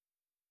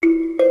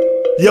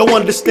Yo,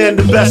 understand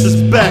the best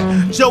is back.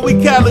 Joey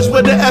Callis,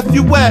 where the F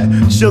you at?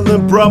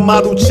 Chillin', bruh,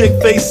 model chick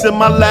face in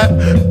my lap.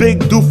 Big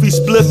doofy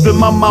spliff in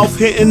my mouth,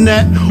 hitting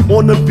that.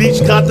 On the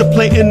beach,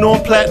 contemplating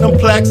on platinum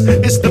plaques.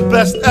 It's the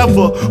best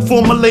ever.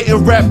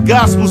 Formulating rap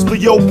gospels for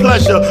your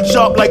pleasure.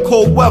 Sharp like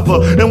cold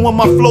weather. And when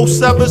my flow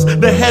severs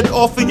the head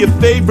off of your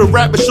favorite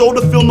rapper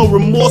shoulder, feel no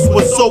remorse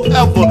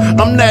whatsoever.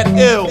 I'm that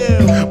ill.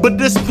 But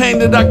this pain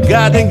that I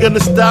got ain't gonna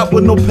stop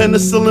with no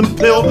penicillin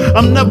pill.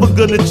 I'm never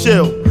gonna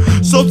chill.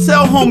 So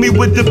tell homie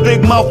with the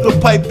big mouth to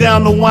pipe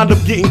down and wind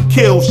up getting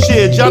killed.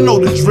 Shit, y'all know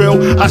the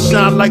drill. I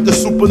shine like a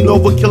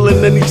supernova,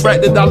 killing any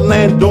track that I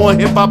land on.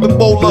 Hip hop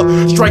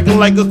Ebola, striking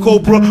like a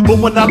cobra. But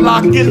when I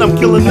lock in, I'm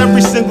killing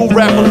every single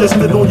rapper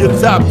listed on your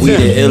top 10. We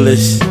the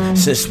illest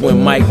since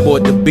when Mike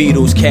bought the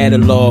Beatles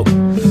catalog.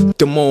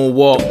 The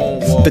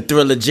moonwalk, the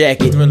Thriller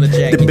jacket,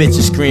 the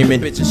bitches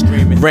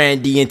screaming,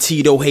 Randy and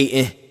Tito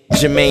hating.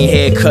 Jermaine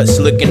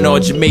haircuts looking all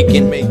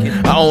Jamaican.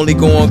 I only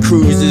go on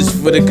cruises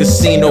for the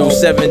casino.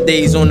 7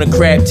 days on the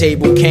crab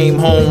table, came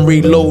home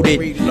reloaded.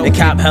 And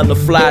cop hella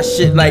fly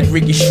shit like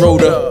Ricky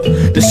Schroeder.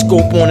 The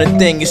scope on the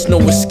thing, it's no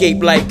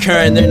escape like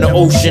current in the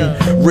ocean.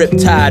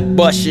 Riptide,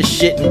 bust your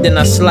shit and then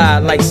I slide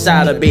like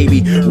Sada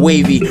baby.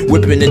 Wavy,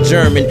 whipping the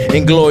German,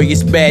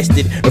 inglorious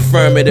bastard.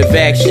 Affirmative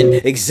action,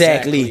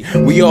 exactly.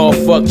 We all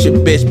fucked your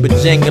bitch, but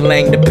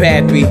jingling the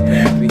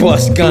pappy.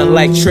 Bust gun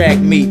like track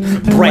meet,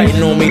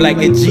 brighten on me like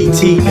a GT.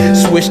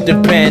 Switch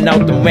the pen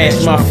out to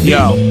match my feet.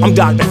 Yo, I'm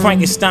Dr.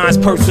 Frankenstein's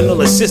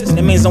personal assistant.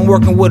 That means I'm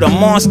working with a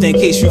monster in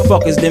case you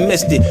fuckers done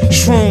missed it.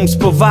 Shrooms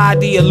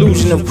provide the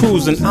illusion of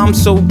cruising. I'm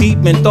so deep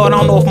in thought, I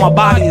don't know if my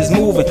body is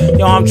moving.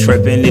 Yo, I'm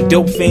tripping. The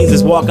dope fiends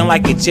is walking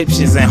like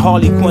Egyptians. And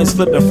Harley Quinn's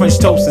flipping French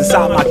toast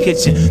inside my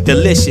kitchen.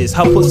 Delicious,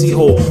 her pussy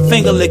hole,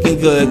 finger licking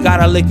good.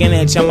 Got her licking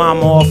at your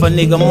mama off a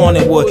nigga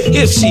morning wood.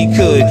 If she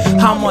could,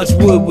 how much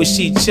wood would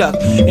she chuck?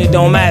 It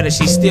don't matter,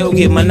 she still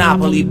get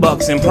Monopoly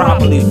bucks and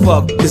properly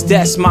fuck. Cause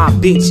that's my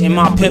bitch and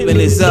my pimpin'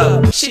 is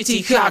up.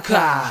 Shitty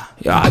caca.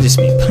 Yo, I just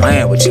be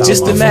playing with y'all.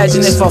 Just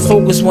imagine if I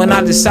focused when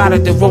I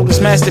decided to wrote this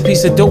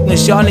masterpiece of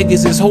dopeness. Y'all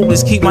niggas is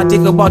hopeless. Keep my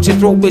dick about your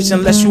throat, bitch,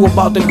 unless you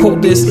about to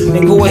quote this.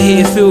 Then go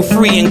ahead, feel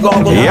free and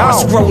gargle on my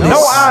scrotus.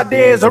 No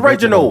idea is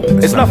original.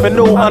 It's nothing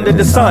new under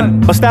the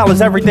sun. But style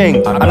is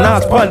everything. A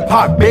non-spun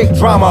pop, big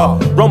drama.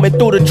 Roaming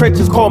through the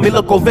trenches, call me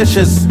Loco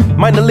Vicious.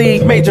 Minor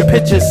league, major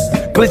pitches.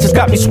 Glitches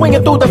got me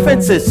swinging through the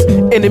fences.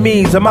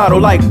 Enemies, a model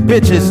like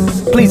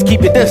bitches. Please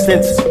keep your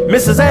distance.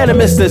 Mrs. and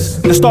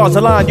Mrs. The stars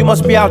align, you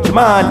must be out your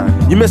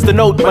mind. You missed the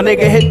note, my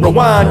nigga hit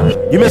rewind.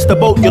 You missed the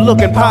boat, you're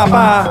looking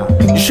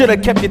Popeye. You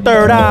should've kept your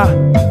third eye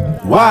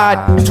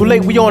wide. Too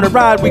late, we on the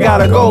ride, we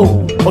gotta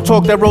go. Don't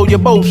talk that roll your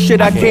boat,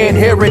 shit, I can't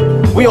hear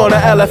it. We on a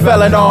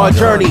LFLNR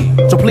journey,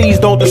 so please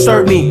don't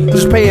disturb me.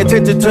 Just pay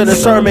attention to the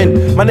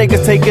sermon. My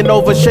niggas taking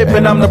over ship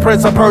and I'm the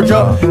Prince of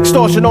Persia.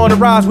 Extortion on the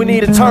rise, we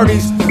need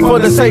attorneys for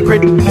the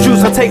sacred.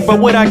 Choose I take, but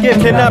what I give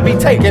cannot be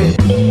taken.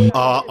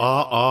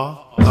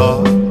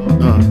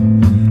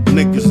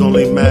 Niggas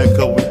only mad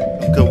cause we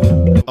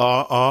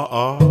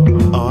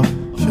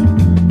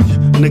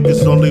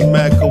Niggas only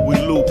mad cause we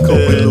loot, yeah.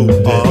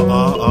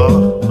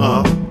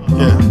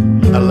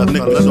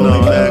 Niggas only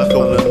mad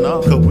cause